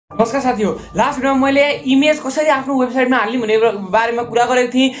नमस्कार साथीहरु, लास्ट भिडियोमा मैले इमेज कसरी आफ्नो वेबसाइटमा हाल्ने भन्ने बारेमा कुरा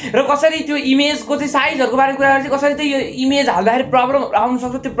गरेको थिएँ र कसरी त्यो इमेजको चाहिँ साइजहरुको बारेमा कुरा गरेको थिएँ, कसरी चाहिँ यो इमेज हाल्दाखेरि प्रब्लम आउन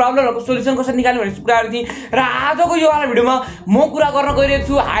सक्छ, त्यो प्रब्लमहरुको सोलुसन कसरी निकाल्ने भन्ने कुरा गरेको थिएँ। र आजको यो वाला भिडियोमा म कुरा गर्न गइरहेको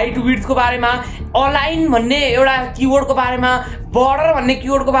छु हाइट विड्थको बारेमा, अलाइन भन्ने एउटा किवर्डको बारेमा, बर्डर भन्ने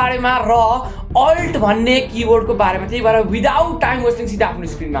किवर्डको बारेमा र अल्ट भन्ने किवर्डको बारेमा। त्यही भएर विदाउट टाइम वेस्टिङ सिधा आफ्नो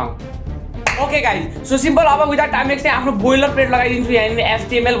स्क्रिनमा आउँ। Okay guys, so simple. अब विदाउट टाइम वेस्ट आफ्नो बोइलर प्लेट लगाइदिन्छु। यहाँनिर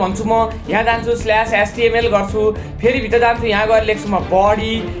एचटीएमएल भन्छु म, यहाँ जान्छु /HTML गर्छु, फेरि भित्र जान्छु, यहाँ गएर लेख्छु म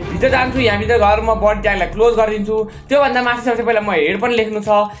बडी, भित्र जान्छु, यहाँ भित्र गएर म बडी ट्यागलाई क्लोज गरिदिन्छु। त्योभन्दा माथि सबसे पहिला म हेड पनि लेख्नु छ,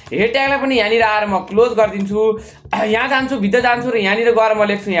 हेड ट्यागलाई पनि यहाँनिर आएर म क्लोज गरिदिन्छु। यहाँ जान्छु, भित्र जान्छु र यहाँनिर गएर म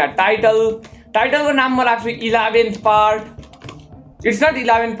लेख्छु यहाँ टाइटलको नाम म राख्छु 11th part. It's not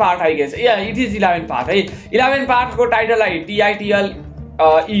 11th part I guess, it is 11th part है। 11th पार्टको टाइटललाई TITL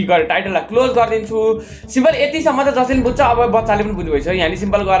गरेर टाइटललाई क्लोज गरिदिन्छु। सिम्पल यतिसम्म त जसले बुझ्छ, अब बच्चाले पनि बुझ्नु भइछ। यहाँनिर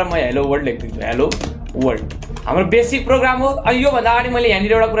सिम्पल गरेर म हेलो वर्ल्ड लेखिदिन्छु, हेलो वर्ल्ड हाम्रो बेसिक प्रोग्राम हो। अनि योभन्दा अगाडि मैले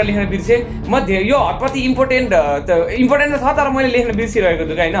यहाँनिर एउटा कुरा लेख्न बिर्सेँ, म यो हटपति इम्पोर्टेन्ट त छ, तर मैले लेख्न बिर्सिरहेको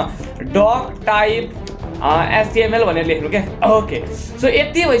छु क्या, होइन। डक टाइप HTML भनेर लेख्नु क्या। ओके, सो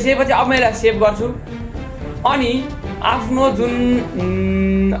यति भइसकेपछि अब मैले सेभ गर्छु। अनि आफ्नो जुन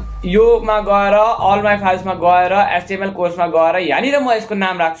योमा गएर अल माई फाइल्समा गएर HTML कोर्समा गएर यहाँनिर म यसको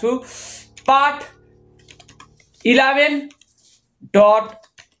नाम राख्छु पार्ट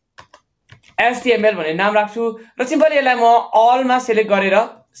 11.html भन्ने नाम राख्छु र सिम्पली यसलाई म अलमा सेलेक्ट गरेर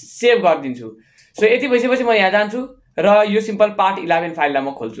सेभ गरिदिन्छु। सो यति भइसकेपछि म यहाँ जान्छु र यो सिम्पल पार्ट 11 फाइललाई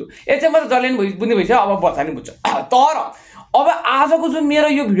म खोल्छु। यो चाहिँ म जसले पनि बुझ्ने भइसक्यो, अब बच्चा नि बुझ्छ। तर अब आजको जुन मेरो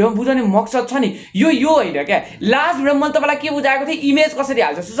यो भिडियोमा बुझाउने मकसद छ नि, यो होइन क्या। लास्ट भिडियोमा मैले तपाईँलाई के बुझाएको थिएँ, इमेज कसरी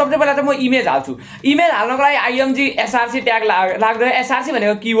हाल्छ। सबसे पहिला चाहिँ म इमेज हाल्छु। इमेज हाल्नको लागि IMG SRC ट्याग लाग्दैन। SRC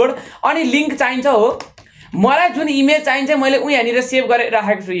भनेको किवर्ड, अनि लिङ्क चाहिन्छ हो। मलाई जुन इमेज चाहिन्छ मैले यहाँनिर सेभ गरेर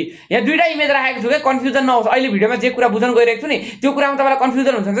राखेको छु। यहाँ दुईटा इमेज राखेको छु क्या, कन्फ्युजन नहोस्। अहिले भिडियोमा जे कुरा बुझाउन गइरहेको छु नि, त्यो कुरामा तपाईँलाई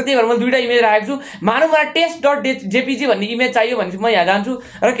कन्फ्युजन हुनसक्छ, त्यही भएर मैले दुईटा इमेज राखेको छु। मानौँ मलाई test.jpg भन्ने इमेज चाहियो भनेपछि म यहाँ जान्छु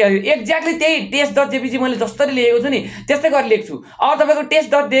र एक्ज्याक्टली त्यही test.jpg मैले जसरी लेखेको छु नि त्यस्तै गरेर लेख्छु। अब तपाईँको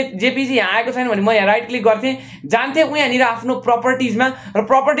test.jpg यहाँ आएको छैन भने म यहाँ राइट क्लिक गर्थेँ, जान्थेँ यहाँनिर आफ्नो प्रपर्टिजमा, र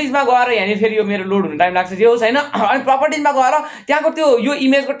प्रपर्टिजमा गएर यहाँनिर फेरि यो मेरो लोड हुन टाइम लाग्छ, जे होस् होइन। अनि प्रपर्टिजमा गएर त्यहाँको त्यो यो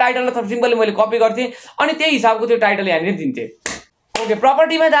इमेजको टाइटललाई सिम्पली मैले कपी गर्थेँ, अनि त्यही हिसाबको त्यो टाइटल यहाँनिर दिन्थे। ओके,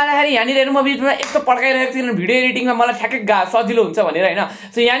 प्रपर्टीमा जाँदाखेरि यहाँनिर हेर्नु, म बिचमा यस्तो पड्काइरहेको थिएँ भिडियो एडिटिङमा मलाई ठ्याक्कै सजिलो हुन्छ भनेर, होइन।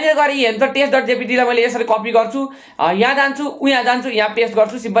 सो यहाँनिर गएर हेर्नु त test.jpg लाई मैले यसरी कपी गर्छु, यहाँ जान्छु, यहाँ पेस्ट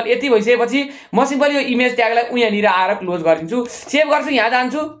गर्छु। सिम्पल यति भइसकेपछि म सिम्पल यो इमेज ट्यागलाई यहाँनिर आएर क्लोज गरिदिन्छु, सेभ गर्छु। यहाँ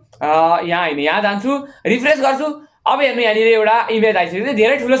जान्छु, यहाँ जान्छु, रिफ्रेस गर्छु। अब हेर्नु यहाँनिर एउटा इमेज आइसक्यो,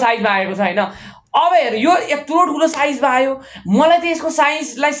 धेरै ठुलो साइजमा आएको छ, होइन। अब हेर, यो यत्रो ठुलो साइजमा आयो। मलाई त यसको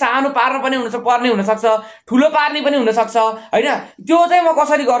साइजलाई सानो पार्न पनि पर्ने हुनसक्छ, ठुलो पार्ने पनि हुनसक्छ, होइन। त्यो चाहिँ म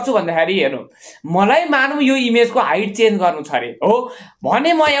कसरी गर्छु भन्दाखेरि हेर्नु, मलाई मानौँ यो इमेजको हाइट चेन्ज गर्नु छ अरे हो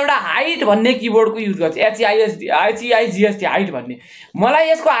भने म एउटा हाइट भन्ने किबोर्डको युज गर्छु, HEIGST हाइट भन्ने।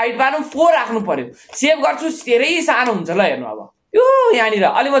 मलाई यसको हाइट मानौँ 4 राख्नु पर्यो, सेभ गर्छु, धेरै सानो हुन्छ। ल हेर्नु, अब यो यहाँनिर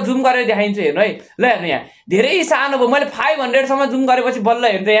अलि म जुम गरेर देखाइन्छु, हेर्नु है। ल हेर्नु, यहाँ धेरै सानो भयो। मैले 500सम्म जुम गरेपछि बल्ल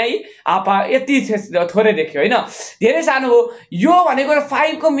हेर्नु त यहाँ यति थोरै देख्यो, होइन, धेरै सानो हो। यो भनेको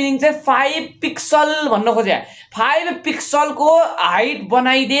 5 को मिनिङ चाहिँ 5 पिक्सल भन्न खोजे, 5 पिक्सलको हाइट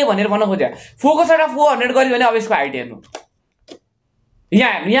बनाइदे भनेर भन्न खोजे। 4 को सट्टा 400 गऱ्यो भने अब यसको हाइट हेर्नु,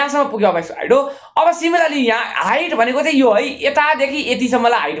 यहाँ हेर्नु, यहाँसम्म पुग्यो अब यसको हाइट हो। अब सिमिलरली यहाँ हाइट भनेको चाहिँ यो है, यतादेखि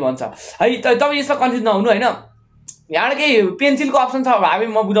यतिसम्मलाई हाइट भन्छ है। तपाईँ यसमा कन्फ्युज नहुनु, होइन। यहाँ केही पेन्सिलको अप्सन छ भाइ,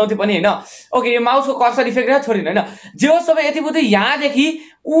 म बुझाउँथेँ पनि, होइन। ओके, यो माउसको कर्सर इफेक्ट छोडिनु, होइन। जे होस् सबै यति बुझ्यो। यहाँदेखि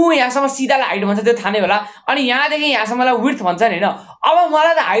यहाँसम्म सिधालाई हाइट भन्छ, त्यो थाहा नै होला। अनि यहाँदेखि यहाँसम्मलाई विड्थ भन्छ नि, होइन। अब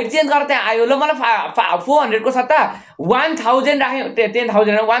मलाई त हाइट चेन्ज गरेर त्यहाँ आयो। ल मलाई 400 को सट्टा 1000 राख्यो,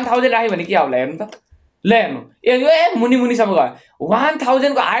 10,000 1000 राख्यो भने के होला हेर्नु त। ल हेर्नु, ए मुनिसम्म गयो।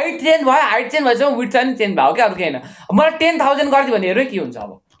 1000 को हाइट चेन्ज भयो, हाइट चेन्ज भएपछि विड्थ चाहिँ चेन्ज भयो क्या, अरू केही होइन। मलाई 10,000 गरिदियो भने हेर्नु के हुन्छ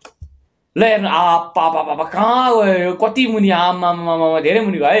अब। ल हेर्नु, पापा कहाँ गयो, कति मुनि, आमा धेरै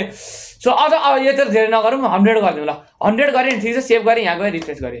मुनि गयो है। सो अब यत्रो धेरै नगरौँ, 100 गरिदिउँ। ल 100 गरेँ, ठिक छ, सेभ गरेँ, यहाँ गएँ,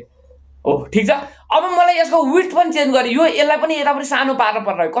 रिफ्रेस गरेँ। ओह, ठिक छ। अब मलाई यसको विड्थ पनि चेन्ज गरेँ, यसलाई पनि यतापट्टि सानो पार्न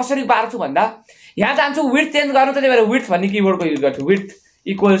पर्छ। कसरी पार्छु भन्दा यहाँ जान्छु, विड्थ चेन्ज गर्नु, त्यही भएर विड्थ भन्ने किबोर्डको युज गर्छु। विड्थ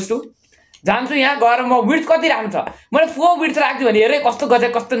इक्वल्स टु जान्छु, यहाँ गएर म विड्थ कति राख्नु छ, मैले 4 विड्थ राख्छु भने हेरेँ कस्तो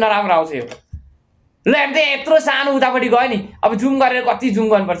गजब, कस्तो नराम्रो आउँछ यो। ल हेर्नु त, यत्रो सानो उतापट्टि गयो नि। अब जुम गरेर कति जुम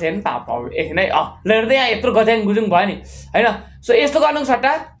गर्नुपर्छ हेर्नु, पापा एकछिन है। ल हेर्नु त, यहाँ यत्रो गजाङ गुजुङ भयो नि, होइन। सो यस्तो गर्नुको सट्टा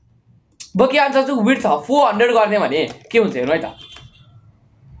म के गर्छु, विड्थ 400 गरिदिएँ भने के हुन्छ हेर्नु है त।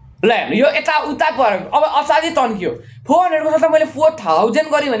 ल हेर्नु, यो यता उता पऱ्यो, अब असाध्यै तन्कियो। 400 को सट्टा मैले 4000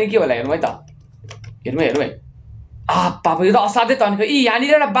 गरेँ भने के होला हेर्नु है त। हेर्नु है, पापा यो त असाध्यै तन्क्यो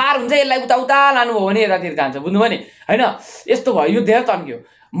यहाँनिर एउटा बार हुन्छ यसलाई उता उता लानुभयो भने यतातिर जान्छ बुझ्नुभयो नि होइन यस्तो भयो यो धेरै तन्क्यो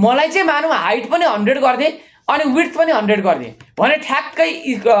मलाई चाहिँ मानौँ हाइट पनि 100 गरिदिएँ अनि विड्थ पनि 100 गरिदिएँ भने ठ्याक्कै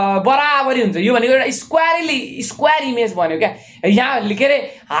बराबरी हुन्छ यो भनेको एउटा स्क्वायर इमेज बन्यो क्या यहाँ के अरे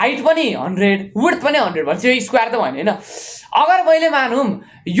हाइट पनि 100 विड्थ पनि 100 भन्छ यो स्क्वायर त भन्यो होइन अगर मैले मानौँ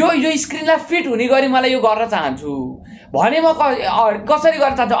यो स्क्रिनलाई फिट हुने गरी मलाई यो गर्न चाहन्छु भने म कसरी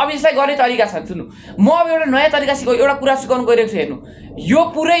गर्न चाहन्छु अब यसलाई गर्ने तरिका छ सुन्नु म अब एउटा नयाँ तरिका एउटा कुरा सिकाउनु गइरहेको छु हेर्नु यो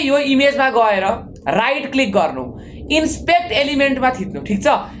पुरै यो इमेजमा गएर राइट क्लिक गर्नु इन्स्पेक्ट एलिमेन्टमा थिच्नु ठिक छ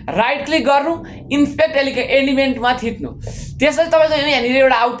राइट क्लिक गर्नु इन्स्पेक्ट एलिमेन्टमा थिच्नु त्यसपछि तपाईँको यहाँनिर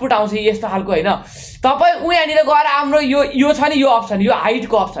एउटा आउटपुट आउँछ यस्तो खालको होइन तपाईँ यहाँनिर गएर हाम्रो यो छ नि यो अप्सन यो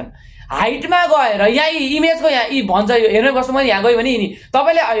हाइटको अप्सन हाइटमा गएर यहाँ इमेजको यहाँ भन्छ यो हेर्नु बस्नु मैले यहाँ गएँ भने नि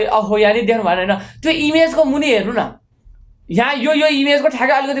तपाईँले हो यहाँनिर देख्नु भएन होइन त्यो इमेजको मुनि हेर्नु न यहाँ यो इमेजको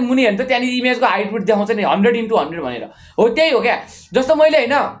ठ्याक्कै अलिकति मुनि हेर्नु त त्यहाँनिर इमेजको हाइट देखाउँछ नि 100x100 भनेर हो त्यही हो क्या जस्तो मैले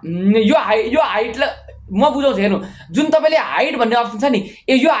होइन यो हाइटलाई म बुझाउँछु हेर्नु जुन तपाईँले हाइट भन्ने अप्सन छ नि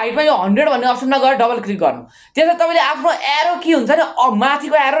यो हाइटमा यो 100 भन्ने अप्सनमा गएर डबल क्लिक गर्नु त्यसमा तपाईँले आफ्नो एरो के हुन्छ नि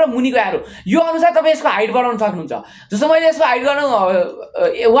माथिको एरो र मुनिको एरो यो अनुसार तपाईँ यसको हाइट बढाउन सक्नुहुन्छ जस्तो मैले यसको हाइट गर्नु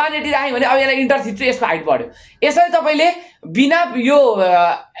 180 राखेँ भने अब यसलाई इन्टर थिच्छु यसको हाइट बढ्यो यसरी तपाईँले बिना यो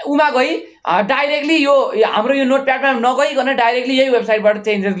उमा गई डाइरेक्टली यो हाम्रो यो नोटप्याडमा नगइकन डाइरेक्टली यही वेबसाइटबाट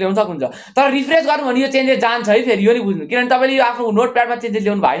चेन्जेस ल्याउन सक्नुहुन्छ तर रिफ्रेस गर्नु भने यो चेन्जेस जान्छ है फेरि यो नि बुझ्नु किनभने तपाईँले यो आफ्नो नोटप्याडमा चेन्जेस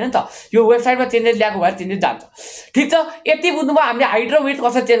ल्याउनु भएन नि त यो वेबसाइटमा चेन्जेस ल्याएको भएर चेन्जेस जान्छ ठिक छ यति बुझ्नुभयो हामीले हाइट र विड्थ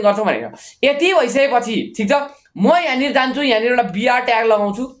कसरी चेन्ज गर्छौँ भनेर यति भइसकेपछि ठिक छ म यहाँनिर जान्छु यहाँनिर एउटा बिआर ट्याग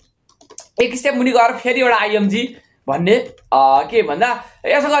लगाउँछु एक स्टेप मुनि गएर फेरि एउटा आइएमजी भन्ने के भन्दा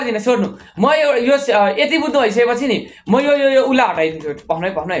यसो गरिदिनु सोध्नु म यो यति बुझ्नु भइसकेपछि नि म यो उला हटाइदिन्छु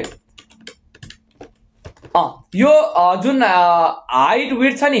पफ्नै यो जुन हाइट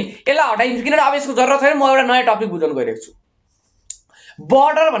विड्थ छ नि यसलाई हटाइदिन्छु किनभने अब यसको जरुरत छैन म एउटा नयाँ टपिक बुझाउनु गइरहेको छु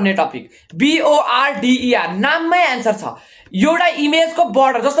बर्डर भन्ने टपिक BORDER नाममै एन्सर छ एउटा इमेजको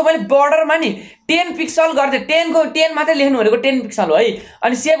बर्डर जस्तो मैले बर्डरमा नि 10 पिक्सल गरिदिएँ 10 मात्रै लेख्नु भनेको 10 पिक्सल हो है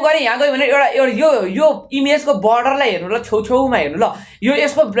अनि सेभ गरेँ यहाँ गयो भने एउटा यो इमेजको बर्डरलाई हेर्नु ल छेउछेउमा हेर्नु ल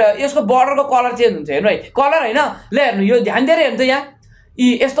यसको बर्डरको कलर चेन्ज हुन्छ हेर्नु है कलर होइन ल हेर्नु यो ध्यान दिएर हेर्नु त यहाँ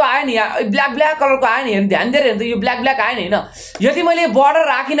यस्तो आयो नि यहाँ ब्ल्याक कलरको आयो नि हेर्नु ध्यान दिएर हेर्नु त यो ब्ल्याक आयो नि होइन यदि मैले बर्डर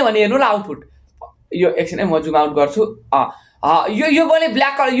राखिनँ भने हेर्नु ल आउटपुट यो एकछिन म जुम आउट गर्छु यो मैले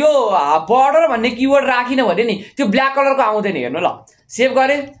ब्ल्याक कलर यो बर्डर भन्ने किवर्ड राखिनँ भने नि त्यो ब्ल्याक कलरको आउँदैन हेर्नु ल सेभ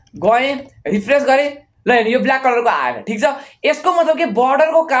गरेँ गएँ रिफ्रेस गरेँ ल हेर्नु यो ब्ल्याक कलरको आएन ठिक छ यसको मतलब के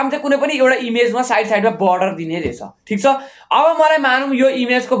बर्डरको काम चाहिँ कुनै पनि एउटा इमेजमा साइडमा बर्डर दिने रहेछ ठिक छ अब मलाई मानौँ यो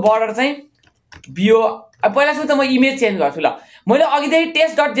इमेजको बर्डर चाहिँ पहिला सुरु त म इमेज चेन्ज गर्छु ल मैले अघिदेखि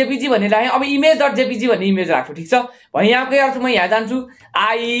test.jpg भन्ने राखेँ अब image.jpg भन्ने इमेज राख्छु ठिक छ भने यहाँ के गर्छु म यहाँ जान्छु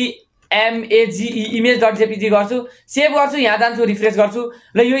IMAGE image.jpg गर्छु सेभ गर्छु यहाँ जान्छु रिफ्रेस गर्छु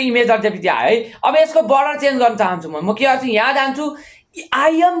ल यो image.jpg आयो है अब यसको बर्डर चेन्ज गर्न चाहन्छु म के गर्छु यहाँ जान्छु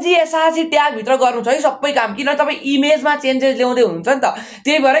IMG ट्याग भित्र गर्नु छ है सबै काम किन तपाईँ इमेजमा चेन्जेस ल्याउँदै हुनुहुन्छ नि त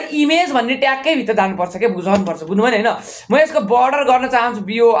त्यही भएर इमेज भन्ने ट्यागकै भित्र जानुपर्छ के बुझाउनु पर्छ बुझ्नु भने होइन म यसको बर्डर गर्न चाहन्छु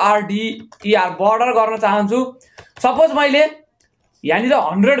BORDER बर्डर गर्न चाहन्छु सपोज मैले यहाँनिर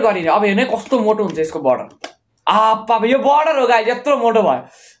 100 गरिने अब हेर्नु कस्तो मोटो हुन्छ यसको बर्डर पापा यो बर्डर हो गाइस यत्रो मोटो भयो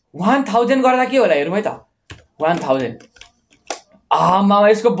 1000 गर्दा के होला हेरौँ है त 1000 मामा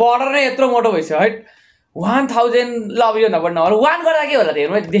यसको बर्डर नै यत्रो मोटो भइसक्यो है 1000 ल अब यो नबढ्न 1 गर्दा के होला त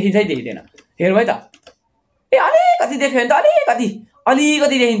हेरौँ है देखिन्छै देखिँदैन हेरौँ है त ए अलिकति देख्यो भने त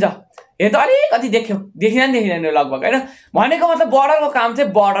अलिकति देखिन्छ हेर्नु त अलिकति देखिँदैन लगभग होइन भनेको मतलब बर्डरको काम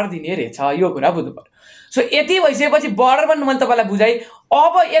चाहिँ बर्डर दिने रहेछ यो कुरा बुझ्नु पर्यो सो यति भइसकेपछि बर्डर पनि मैले तपाईँलाई बुझाएँ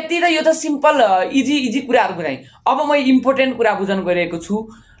अब यति त यो त सिम्पल इजी कुराहरू बुझाएँ अब म इम्पोर्टेन्ट कुरा बुझाउनु गइरहेको छु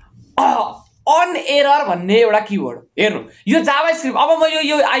अन एरर भन्ने एउटा किवर्ड हेर्नु यो जाभास्क्रिप्ट अब म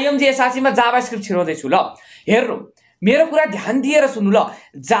यो IMG मा जाभास्क्रिप्ट छिराउँदैछु ल हेर्नु मेरो कुरा ध्यान दिएर सुन्नु ल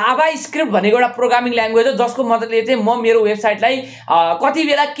जाभास्क्रिप्ट भनेको एउटा प्रोग्रामिङ ल्याङ्ग्वेज हो जसको मतलबले चाहिँ म मेरो वेबसाइटलाई कति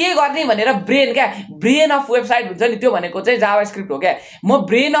बेला के गर्ने भनेर ब्रेन अफ वेबसाइट हुन्छ नि त्यो भनेको चाहिँ जाभास्क्रिप्ट हो क्या म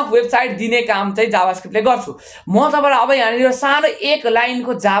ब्रेन अफ वेबसाइट दिने काम चाहिँ जाभास्क्रिप्टले गर्छु म तपाईँलाई अब यहाँनिर सानो एक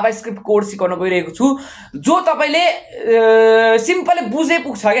लाइनको जाभास्क्रिप्ट कोड सिकाउन गइरहेको छु जो तपाईँले सिम्पली बुझे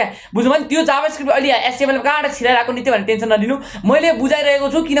पुग्छ क्या बुझ्नु भने त्यो जाभास्क्रिप्ट अहिले HTML कहाँबाट छिराइरहेको नि त्यो भने टेन्सन नलिनु मैले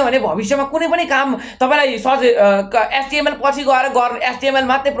बुझाइरहेको छु किनभने भविष्यमा कुनै पनि काम तपाईँलाई सजिलो HTML पछि गएर HTML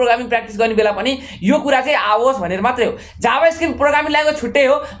मात्रै प्रोग्रामिङ प्र्याक्टिस गर्ने बेला पनि यो कुरा चाहिँ आओस् भनेर मात्रै हो जाभास्क्रिप्ट प्रोग्रामिङ ल्याङ्ग्वेज छुट्टै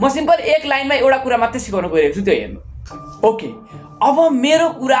हो म सिम्पल एक लाइनमा एउटा कुरा मात्रै सिकाउन गइरहेको छु त्यो हेर्नु ओके अब मेरो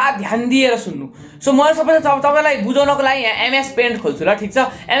कुरा ध्यान दिएर सुन्नु सो मैले सबैले तपाईँलाई बुझाउनको लागि यहाँ MS पेन्ट खोल्छु ल ठिक छ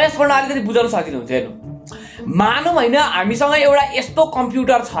MS पेन्ट अलिकति बुझाउन सजिलो हुन्छ हेर्नु मानौँ होइन हामीसँग एउटा यस्तो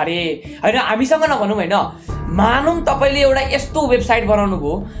कम्प्युटर छ अरे होइन हामीसँग नभनौँ होइन मानौँ तपाईले एउटा यस्तो वेबसाइट बनाउनु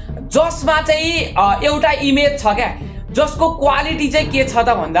भयो जसमा चाहिँ एउटा इमेज छ क्या, जसको क्वालिटी चाहिँ के छ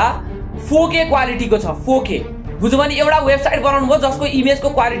त भन्दा 4K क्वालिटीको छ। 4K बुझ्नु भने एउटा वेबसाइट बनाउनु भयो जसको इमेजको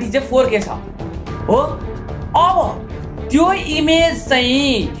क्वालिटी चाहिँ 4K छ हो। अब त्यो इमेज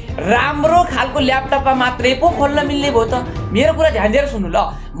चाहिँ राम्रो खालको ल्यापटपमा मात्रै पो खोल्न मिल्ने भयो त। मेरो कुरा ध्यान दिएर सुन्नु ल,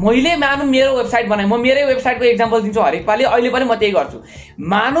 मैले मानौँ मेरो वेबसाइट बनाएँ, म मेरै वेबसाइटको एक्जाम्पल दिन्छु हरेक पालि, अहिले पनि म त्यही गर्छु।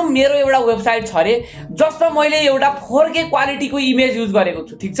 मानौँ मेरो एउटा वेबसाइट छ अरे जसमा मैले एउटा 4K क्वालिटीको इमेज युज गरेको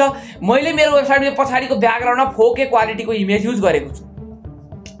छु, ठिक छ। मैले मेरो वेबसाइटको पछाडिको ब्याकग्राउन्डमा 4K क्वालिटीको इमेज युज गरेको छु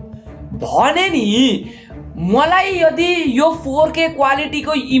भने नि मलाई यदि यो 4K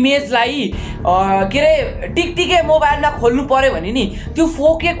क्वालिटीको इमेजलाई के अरे टिकटिके मोबाइलमा खोल्नु पर्यो भने नि त्यो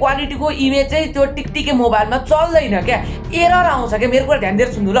 4K क्वालिटीको इमेज चाहिँ त्यो टिकटिके मोबाइलमा चल्दैन क्या, एरर आउँछ क्या। मेरो कुरा ध्यान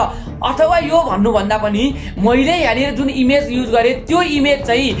दिएर सुन्नु ल। अथवा यो भन्नुभन्दा पनि मैले यहाँनिर जुन इमेज युज गरेँ त्यो इमेज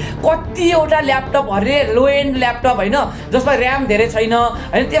चाहिँ कतिवटा ल्यापटप अरे लो एन्ड ल्यापटप होइन, जसमा ऱ्याम धेरै छैन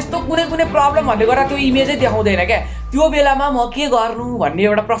होइन, त्यस्तो कुनै कुनै प्रब्लमहरूले गर्दा त्यो इमेजै देखाउँदैन क्या। त्यो बेलामा म के गर्नु भन्ने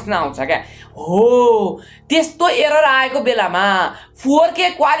एउटा प्रश्न आउँछ क्या। हो त्यस्तो एरर आएको बेलामा 4K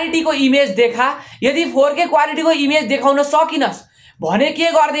क्वालिटीको इमेज देखा, यदि 4K क्वालिटीको इमेज देखाउन सकिनस् भने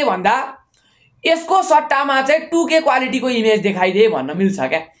के गर्दै भन्दा यसको सट्टामा चाहिँ 2K क्वालिटीको इमेज देखाइदे भन्न मिल्छ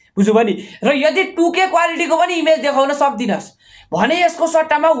क्या, बुझ्नु भयो नि। र यदि 2K क्वालिटीको पनि इमेज देखाउन सक्दिनस् भने यसको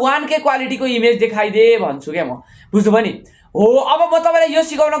सट्टामा 1K क्वालिटीको इमेज देखाइदे भन्छु क्या म, बुझ्नु भयो नि। हो अब म तपाईँलाई यो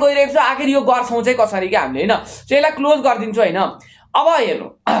सिकाउन गइरहेको छु, आखिर यो गर्छौँ चाहिँ कसरी क्या हामीले होइन। सो यसलाई क्लोज गरिदिन्छु होइन। अब हेर्नु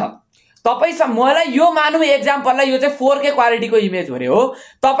तपाईसँग मलाई यो मानौँ एक्जाम्पललाई यो चाहिँ 4K क्वालिटीको इमेज हो अरे हो,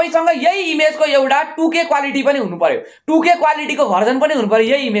 तपाईसँग यही इमेजको एउटा 2K क्वालिटी पनि हुनु पर्यो, 2K क्वालिटीको भर्जन पनि हुनु पर्यो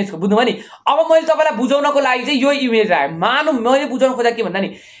यही इमेजको, बुझ्नु भयो नि। अब मैले तपाईँलाई बुझाउनको लागि चाहिँ यो इमेज आयो। मानौँ मैले बुझाउन खोजेको के भन्दा नि,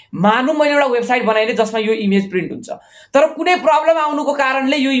 मानौँ मैले एउटा वेबसाइट बनाएँ जसमा यो इमेज प्रिन्ट हुन्छ, तर कुनै प्रब्लम आउनुको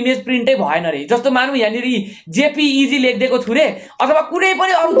कारणले यो इमेज प्रिन्टै भएन रे। जस्तो मानौँ यहाँनिर JPEG लेखिदिएको छु रे, अथवा कुनै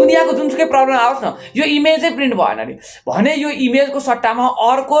पनि अरू दुनियाँको जुनसुकै प्रब्लम आओस् न, यो इमेजै प्रिन्ट भएन रे भने यो इमेजको सट्टामा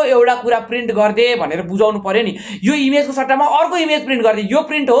अर्को एउटा कुरा प्रिन्ट गरिदे भनेर बुझाउनु पर्यो नि। यो इमेजको सट्टामा अर्को इमेज प्रिन्ट गरिदे, यो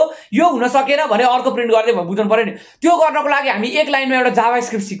प्रिन्ट हो यो हुन सकेन भने अर्को प्रिन्ट गरिदे भनेर बुझाउनु पर्यो नि। त्यो गर्नको लागि हामी एक लाइनमा एउटा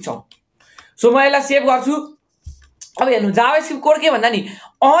जाभास्क्रिप्ट सिक्छौँ। सो म यसलाई सेभ गर्छु। अब हेर्नु जाभास्क्रिप्ट कोड के भन्दा नि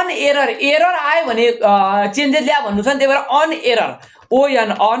अन एरर, एरर आयो भने चेन्जेस ल्या भन्नु छ नि, त्यही भएर on error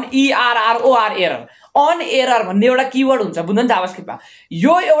ON on ERROR error, on error भन्ने एउटा किवर्ड हुन्छ बुझ्नु नि जाभास्क्रिप्टमा।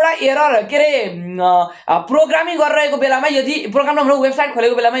 यो एउटा एरर के अरे प्रोग्रामिङ गरिरहेको बेलामा यदि प्रोग्राममा हाम्रो वेबसाइट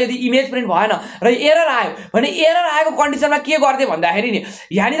खोलेको बेलामा यदि इमेज प्रिन्ट भएन र एरर आयो भने एरर आएको कन्डिसनमा के गर्दै भन्दाखेरि नि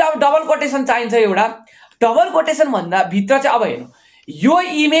यहाँनिर अब डबल कोटेसन चाहिन्छ। एउटा डबल कोटेसन भन्दा भित्र चाहिँ अब हेर्नु यो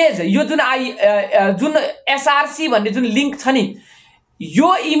इमेज यो जुन SRC भन्ने जुन लिङ्क छ नि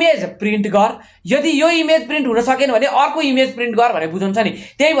यो इमेज प्रिन्ट गर, यदि यो इमेज प्रिन्ट हुन सकेन भने अर्को इमेज प्रिन्ट गर भनेर बुझाउँछ नि।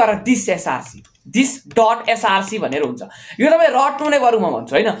 त्यही भएर this SRC this dot SRC भनेर हुन्छ। यो तपाईँ रट्नु नै बरु म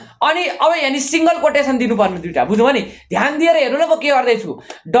भन्छु होइन। अनि अब यहाँ सिंगल कोटेसन दिनुपर्ने दुईटा, बुझ्नु नि। ध्यान दिएर हेर्नु न म के गर्दैछु,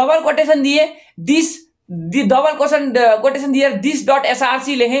 डबल कोटेसन दिए दिस डबल कोटेसन दिएर दिस डट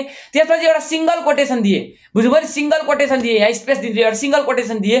SRC लेखेँ, त्यसपछि एउटा सिंगल कोटेसन दिए, बुझ्नु भयो, सिंगल कोटेसन दिए, यहाँ स्पेस दिन्छु, एउटा सिंगल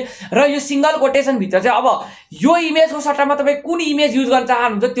कोटेसन दिए र यो सिंगल कोटेसन भित्र चाहिँ अब यो इमेजको सट्टामा तपाईँ कुन इमेज युज गर्न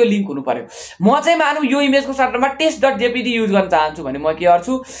चाहनुहुन्छ त्यो लिङ्क हुनु पर्यो। म चाहिँ मानौँ यो इमेजको सट्टामा test.jpg युज गर्न चाहन्छु भने म के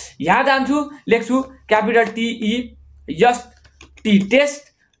गर्छु, यहाँ जान्छु, लेख्छु क्यापिटल TEST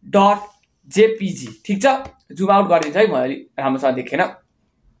test.jpg, ठिक छ। जुम आउट गरिदिन्छ है, मैले राम्रोसँग देखेन,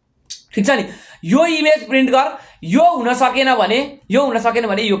 ठिक छ नि। यो इमेज प्रिन्ट गर, यो हुन सकेन भने यो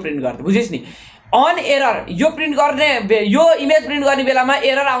प्रिन्ट गर्दै, बुझिस् नि। अन एरर यो प्रिन्ट गर्ने यो इमेज प्रिन्ट गर्ने बेलामा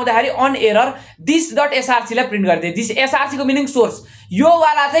एरर आउँदाखेरि on error this dot SRC लाई प्रिन्ट गरिदिए। दिस SRC को मिनिङ सोर्स, यो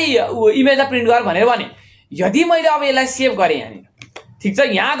वाला चाहिँ इमेजलाई प्रिन्ट गर भनेर भने। यदि मैले अब यसलाई सेभ गरेँ यहाँनिर, ठिक छ,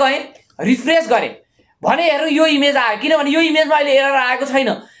 यहाँ गएँ रिफ्रेस गरेँ भने हेर्नु यो इमेज आयो, किनभने यो इमेजमा अहिले एरर आएको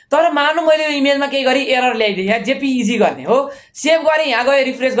छैन। तर मानौँ मैले यो इमेजमा केही गरेँ एरर ल्याइदिएँ, यहाँ JPEG गर्ने हो, सेभ गरेँ, यहाँ गएँ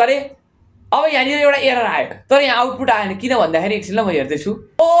रिफ्रेस गरेँ, अब यहाँनिर एउटा एरर आयो तर यहाँ आउटपुट आएन। किन भन्दाखेरि एकछिनलाई म हेर्दैछु,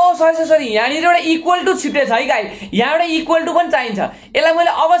 ओ सरी यहाँनिर एउटा इक्वल टु छिट्टै छ है गाई, यहाँ एउटा इक्वल टु पनि चाहिन्छ। यसलाई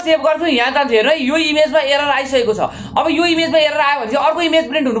मैले अब सेभ गर्छु, यहाँ जान्छु, हेर्नु यो इमेजमा एरर आइसकेको छ। अब यो इमेजमा एरर आयो भने चाहिँ अर्को इमेज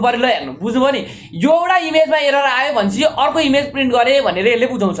प्रिन्ट हुनु पर्यो। ल हेर्नु, बुझ्नुभयो नि, यो एउटा इमेजमा एरर आयो भने चाहिँ अर्को इमेज प्रिन्ट गरे भनेर यसले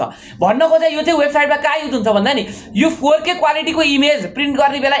बुझाउँछ। भन्न खोजे यो चाहिँ वेबसाइटमा कहाँ युज हुन्छ भन्दा नि यो 4K क्वालिटीको इमेज प्रिन्ट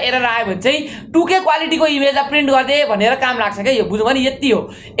गर्ने बेला एरर आयो भने चाहिँ 2K क्वालिटीको इमेजलाई प्रिन्ट गरिदे भनेर काम लाग्छ क्या। यो बुझ्नुभयो नि, यति हो,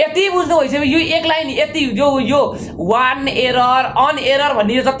 यति बुझ्नु भइसक्यो। यो एक लाइन यति यो वान एरर अन एरर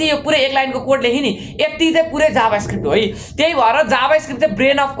भन्ने जति यो पुरै एक लाइनको कोड लेखि नि यति चाहिँ पुरै जाभास्क्रिप्ट हो है। त्यही भएर जाभास्क्रिप्ट चाहिँ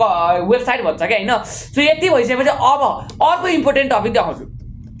ब्रेन अफ वेबसाइट भन्छ क्या होइन। सो यति भइसकेपछि अब अर्को इम्पोर्टेन्ट टपिक देखाउँछु।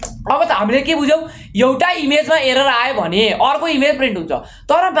 अब त हामीले के बुझ्यौं एउटा इमेजमा एरर आयो भने अर्को इमेज प्रिन्ट हुन्छ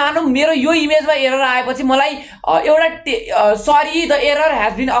तर मानौं मेरो यो इमेजमा एरर आएपछि मलाई एउटा sorry the error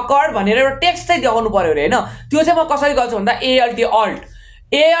has been occurred भनेर एउटा टेक्स्ट चाहिँ देखाउनु पर्यो रे हैन त्यो चाहिँ म कसरी गर्छु भन्दा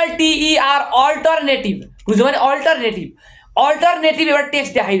ALTER अल्टरनेटिभ बुझ्यो भने अल्टरनेटिभ एउटा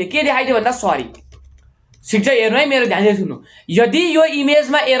टेक्स्ट देखाइदिए के देखाइदिए भन्दा सरी ठिक छ हेर्नु है मेरो ध्यानले सुन्नु यदि यो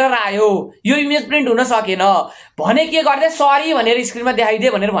इमेजमा एरर आयो यो इमेज प्रिन्ट हुन सकेन भने के गर्दै सरी भनेर स्क्रिनमा देखाइदिए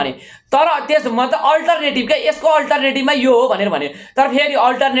भनेर भने तर त्यस मतलब अल्टरनेटिभ के यसको अल्टरनेटिभमा यो हो भनेर भने तर फेरि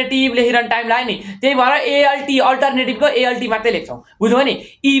अल्टरनेटिभ लेखिरहन टाइम लाग्यो नि त्यही भएर ALT अल्टरनेटिभको ALT मात्रै लेख्छौं बुझ्यो भने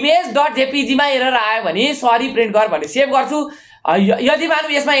image.jpg मा एरर आयो भने सरी प्रिन्ट गर भने सेभ गर्छु यदि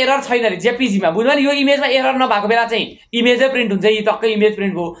मानौं यसमा एरर छैन रे जेपीजी मा बुझ्यो नि यो इमेजमा एरर नभएको बेला चाहिँ इमेजै प्रिन्ट हुन्छ यी टक्कै इमेज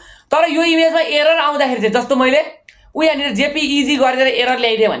प्रिन्ट भयो तर यो इमेजमा एरर आउँदाखेरि चाहिँ जस्तो मैले यहाँनिर जेपीईजी गरेर एरर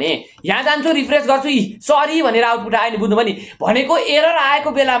ल्याइदिए भने यहाँ जान्छु रिफ्रेश गर्छु सरी भनेर आउटपुट आयो नि बुझ्नु पनि भनेको एरर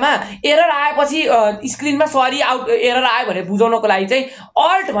आएको बेलामा एरर आएपछि स्क्रिनमा सरी एरर आयो भनेर बुझाउनको लागि चाहिँ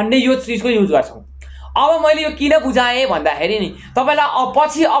अल्ट भन्ने यो चीजको युज गर्छौं अब मैले यो किन बुझाएँ भन्दाखेरि नि तपाईलाई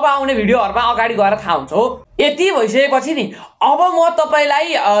पछि अब आउने भिडियोहरुमा अगाडि गएर थाहा हुन्छ हो यति भइसकेपछि नि अब म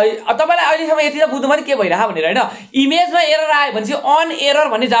तपाईलाई अहिलेसम्म यति त बुझ्नु पनि के भइराछ भनेर हैन इमेजमा एरर आयो भने चाहिँ अन एरर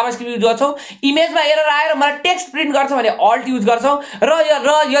भन्ने जाभास्क्रिप्ट युज गर्छौं इमेजमा एरर आएर मलाई टेक्स्ट प्रिन्ट गर्छ भने अल्ट युज गर्छौं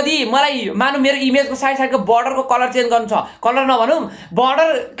र यदि मलाई मानौं मेरो इमेजको साइड साइडको बर्डरको कलर चेन्ज गर्नु छ कलर नभनौं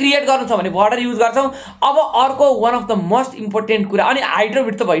बर्डर क्रिएट गर्नु छ भने बर्डर युज गर्छौं अब अर्को one of the most important कुरा अनि हाइट र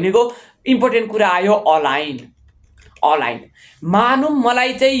विड्थ त भइनेको इम्पोर्टेन्ट कुरा आयो अलाइन मानौं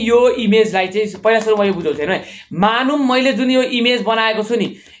मलाई चाहिँ यो इमेजलाई चाहिँ पहिला सुरु म यो बुझाउँछु हैन मानौं मैले जुन यो इमेज बनाएको छु नि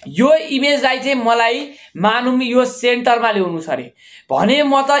यो इमेजलाई चाहिँ मलाई मानौं यो सेन्टरमा ल्याउनु छ रे भने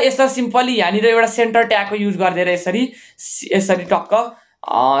म त यसो सिम्पली यहाँनिर एउटा सेन्टर ट्यागको युज गर्दै यसरी टक्क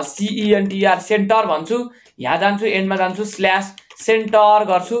CENTR सेन्टर भन्छु यहाँ जान्छु एन्डमा जान्छु स्ल्याश सेन्टर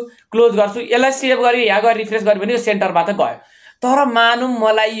गर्छु क्लोज गर्छु यसलाई सेभ गरी यहाँ गएर रिफ्रेश गरे भने यो सेन्टरमा त गयो तर मानौं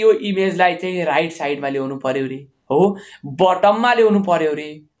मलाई यो इमेजलाई चाहिँ राइट साइडमा ल्याउनु पर्यो रे हो बटममा ल्याउनु पर्यो रे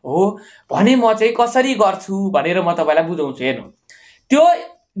हो भने म चाहिँ कसरी गर्छु भनेर म तपाईलाई बुझाउँछु हेर्नु त्यो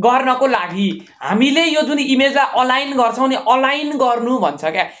गर्नको लागि हामीले यो जुन इमेजलाई अलाइन गर्छौं नि अलाइन गर्नु भन्छ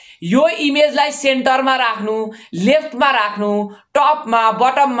क्या यो इमेजलाई सेन्टरमा राख्नु लेफ्टमा राख्नु टपमा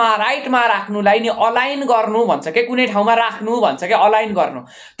बटममा राइटमा राख्नुलाई नि अलाइन गर्नु भन्छ के कुनै ठाउँमा राख्नु भन्छ के अलाइन गर्नु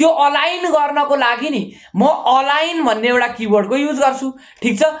त्यो अलाइन गर्नको लागि नि म अलाइन भन्ने एउटा किवर्डको युज गर्छु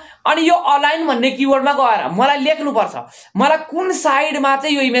ठीक छ अनि यो अलाइन भन्ने किवर्डमा गएर मलाई लेख्नु पर्छ मलाई कुन साइडमा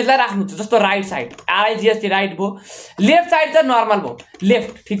चाहिँ यो इमेजलाई राख्नु छ जस्तो राइट साइड RIGST राइट भो लेफ्ट साइड चाहिँ नर्मल भो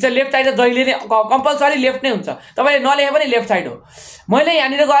लेफ्ट ठीक छ लेफ्ट साइड चाहिँ जहिले नै कम्पल्सरी लेफ्ट नै हुन्छ तपाईले नलेखे पनि लेफ्ट साइड हो मैले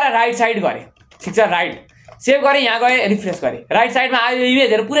यहाँनिर गएर राइट साइड गरे ठीक छ राइट सेभ गरे यहाँ गए रिफ्रेश गरे राइट साइडमा आयो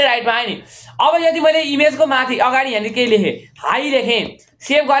इमेजहरु पुरै राइटमा आयो नि अब यदि मैले इमेजको माथि अगाडि यहाँनिर के लेखे हाई लेखे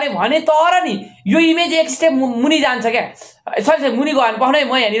सेभ गरे भने तर नि यो इमेज एक स्टेप मुनि जान्छ क्या सरी मुनि गयो भने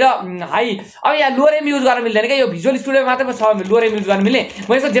म यहाँनिर हाई अब यहाँ लोरेम युज गर्न मिल्दैन क्या यो भिजुअल स्टुडियो मात्रै छ लोरेम युज गर्न मिल्ने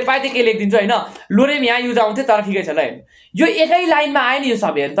म यसो जे पाए त्यही के लेखिदिन्छु हैन लोरेम यहाँ युज आउँथे तर ठिकै छ ल यो एकै लाइनमा आयो नि यो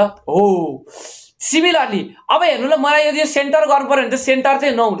सब हेर्नु त हो सिमिलरली अब हेर्नु ल मलाई यदि सेन्टर गर्नु पर्यो भने त सेन्टर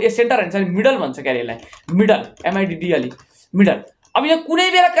चाहिँ नहुने सेन्टर हैन मिडल भन्छ क्या यसलाई मिडल MIDDL मिडल अब यो कुनै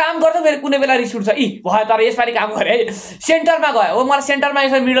बेला काम गर्छ फेरि कुनै बेला रिस उठ्छ भयो तर यसपालि काम गरे सेन्टरमा गयो हो मलाई सेन्टरमा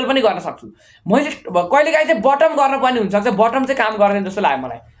यसरी मिडल पनि गर्न सक्छु मैले कहिलेकाहीँ चाहिँ बटम गर्न पर्ने हुन्छ सक्छ बटम चाहिँ काम गर्दैन जस्तो लाग्यो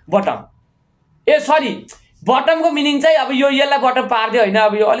मलाई बटम सरी बटमको मिनिङ चाहिँ अब यो यसलाई बटम पार्दियो हैन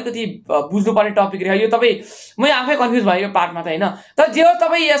अब यो अलिकति बुझ्नुपर्ने टपिक रह्यो यो तपाई म आफै कन्फ्युज भयो यो पार्टमा त हैन तर जे हो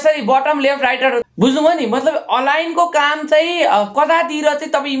तपाई यसरी बटम लेफ्ट राइट बुझ्नुभयो नि मतलब अलाइनको काम चाहिँ कतातिर चाहिँ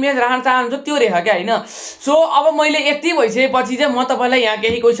तपाई इमेज राख्न चाहनुहुन्छ त्यो रेखा क्या हैन सो अब मैले यति भइसकेपछि चाहिँ म तपाईलाई यहाँ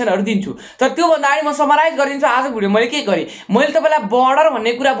केही क्वेशनहरु दिन्छु तर त्यो भन्दा अगाडि म समराइज गरिदिन्छु आजको भिडियो मैले के गरे मैले तपाईलाई बर्डर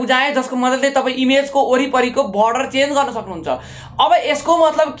भन्ने कुरा बुझाएँ जसको मतलबले तपाई इमेजको वरिपरिको बर्डर चेन्ज गर्न सक्नुहुन्छ अब यसको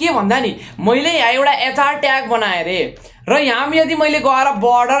मतलब के भन्दा नि मैले यहाँ एउटा HR ट्याग बनाए रे र यहाँ यदि मैले गएर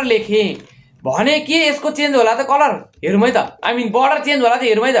बर्डर लेखे भने के यसको चेन्ज होला त कलर हेरौँ है त आई मिन बर्डर चेन्ज होला त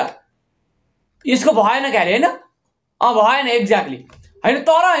हेरौँ है त यसको भएन क्या हैन भएन एक्ज्याक्टली हैन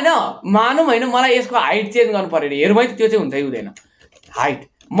तर हैन मानौँ हैन मलाई यसको हाइट चेन्ज गर्नु पर्यो रे हेरौँ है त त्यो चाहिँ हुन्छ कि हुँदैन हाइट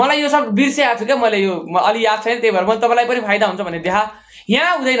मलाई यो सब बिर्सेको छु क्या मैले यो अलि याद छैन त्यही भएर मैले तपाईलाई पनि फाइदा हुन्छ भने देखा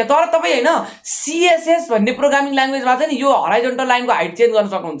यहाँ हुँदैन तर तपाई हैन CSS भन्ने प्रोग्रामिङ ल्याङ्ग्वेजमा चाहिँ नि यो हराइजन्टल लाइनको हाइट चेन्ज गर्न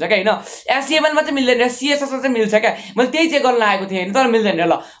सक्नुहुन्छ क्या हैन HTML मा चाहिँ मिल्दैन CSS मा चाहिँ मिल्छ क्या मैले त्यही चेक गर्न लागेको थिएँ हैन तर मिल्दैन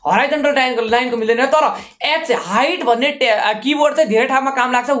ल हराइजन्टल लाइनको मिल्दैन तर h हाइट भन्ने किवर्ड चाहिँ धेरै ठाउँमा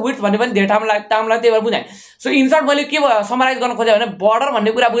काम लाग्छ विड्थ भन्ने पनि धेरै ठाउँमा काम लाग्छ त्यही भएर बुझाएँ सो इन्सर्ट मैले के समराइज गर्न खोजेँ भने बर्डर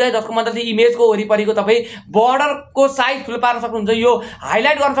भन्ने कुरा बुझाएँ जसको मतलब चाहिँ इमेजको वरिपरिको तपाई बर्डरको साइज ठुलो पार्न सक्नुहुन्छ यो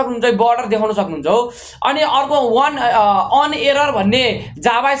हाइलाइट गर्न सक्नुहुन्छ, border देखाउन सक्नुहुन्छ हो। अनि अर्को one on error भन्ने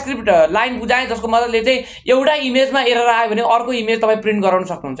जाभास्क्रिप्ट लाइन बुझाएँ जसको मतलबले चाहिँ एउटा इमेजमा एरर आयो भने अर्को इमेज तपाईँ प्रिन्ट गराउन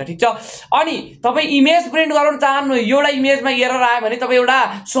सक्नुहुन्छ, ठीक छ। अनि तपाईँ इमेज प्रिन्ट गराउन चाहनु, एउटा इमेजमा एरर आयो भने तपाईँ एउटा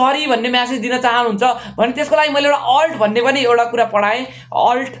सरी भन्ने मेसेज दिन चाहनुहुन्छ भने त्यसको लागि मैले एउटा अल्ट भन्ने पनि एउटा कुरा पढाएँ।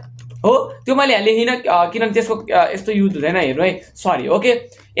 अल्ट हो त्यो मैले यहाँ लेखिनँ किनभने त्यसको यस्तो युज हुँदैन, हेर्नु है, सरी। ओके,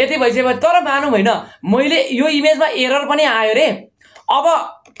 यति भइसकेपछि तर मानौँ होइन मैले यो इमेजमा एरर पनि आयो रे, अब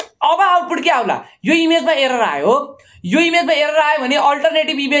आउटपुट के आउला, यो इमेजमा एरर आयो, यो इमेजमा एरर आयो भने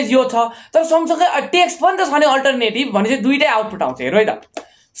अल्टरनेटिभ इमेज यो छ, तर सँगसँगै टेक्स्ट पनि त छ नि अल्टरनेटिभ भने चाहिँ दुईटै आउटपुट आउँछ। हेर्नु है त,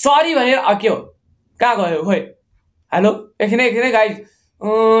 सरी भनेर के हो, कहाँ गयो खोइ, हेलो, एकछिन गाइज,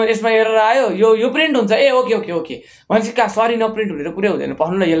 यसमा एरर आयो, यो प्रिन्ट हुन्छ, ए ओके ओके ओके भनेपछि कहाँ सरी नप्रिन्ट हुने त कुरै हुँदैन।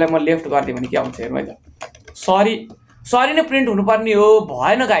 भन्नु ल, यसलाई म लेफ्ट गरिदिएँ भने के आउँछ, हेर्नु है त, सरी नै प्रिन्ट हुनुपर्ने हो,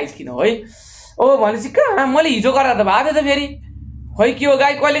 भएन गाइज किन है। ओ भनेपछि कहाँ मैले हिजो गरेर त भएको थियो त फेरि, खोइ के हो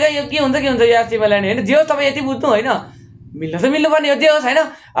गाई, कहिलेकाहीँ यो के हुन्छ या सिमलाई होइन, जे होस् तपाईँ यति बुझ्नु होइन, मिल्न त मिल्नुपर्ने हो, जे होस् होइन।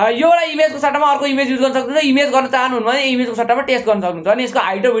 यो एउटा इमेजको सट्टामा अर्को इमेज युज गर्न सक्नुहुन्छ, इमेज गर्न चाहनुहुन्छ भने इमेजको सट्टामा टेस्ट गर्न सक्नुहुन्छ। अनि यसको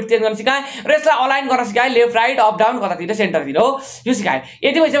हाइट र विड्थ चेन्ज गर्न सिकाएँ र यसलाई अलाइन गर्न सिकाएँ, लेफ्ट राइट अप डाउन कतातिर सेन्टरतिर हो, यो सिकाएँ।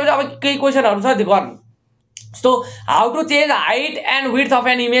 यति भइसकेपछि अब केही क्वेसनहरू छ त्यो गर्नु। So how to change height and width of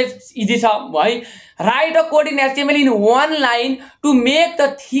an image, easy छ है। Right a code in HTML in one line to make the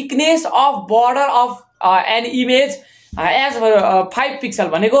thickness of border of an image as 5 pixel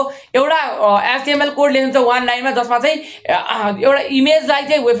भनेको एउटा HTML कोड लेख्नु छ one लाइनमा, जसमा चाहिँ एउटा इमेजलाई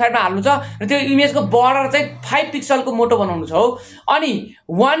चाहिँ वेबसाइटमा हाल्नु छ र त्यो इमेजको बर्डर चाहिँ 5 पिक्सलको मोटो बनाउनु छ हो। अनि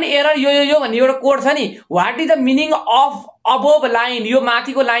one एरर यो भन्ने एउटा कोड छ नि, what is the meaning of above line, यो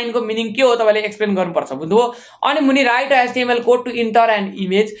माथिको लाइनको मिनिङ के हो तपाईँले एक्सप्लेन गर्नुपर्छ, बुझ्नुभयो। अनि मुनि right HTML code to enter an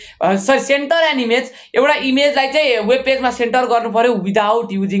image, sorry centre an image, एउटा इमेजलाई चाहिँ वेब पेजमा सेन्टर गर्नु पर्यो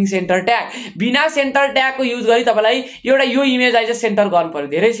विदाउट युजिङ सेन्टर ट्याग, बिना सेन्टर ट्यागको युज गरी तपाईँलाई एउटा यो इमेजलाई चाहिँ सेन्टर गर्नु पर्यो।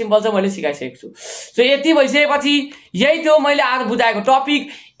 धेरै सिम्पल छ, मैले सिकाइसकेको छु। सो यति भइसकेपछि यही थियो मैले आज बुझाएको टपिक।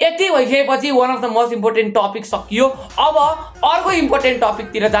 यति भइसकेपछि one of the most important topic सकियो। अब अर्को इम्पोर्टेन्ट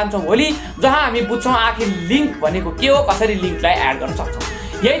टपिकतिर जान्छौँ भोलि, जहाँ हामी बुझ्छौँ आखिर लिङ्क भनेको के हो, कसरी लिङ्कलाई एड गर्न सक्छौँ।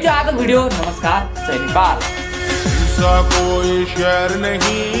 यही थियो आजको भिडियो। नमस्कार, जय नेपाल। कोई शहर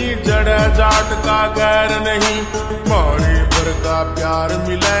नहीं, जड़ जाट का गैर नहीं, मारे पर का प्यार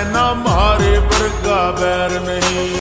मिले ना मारे पर का बैर नहीं।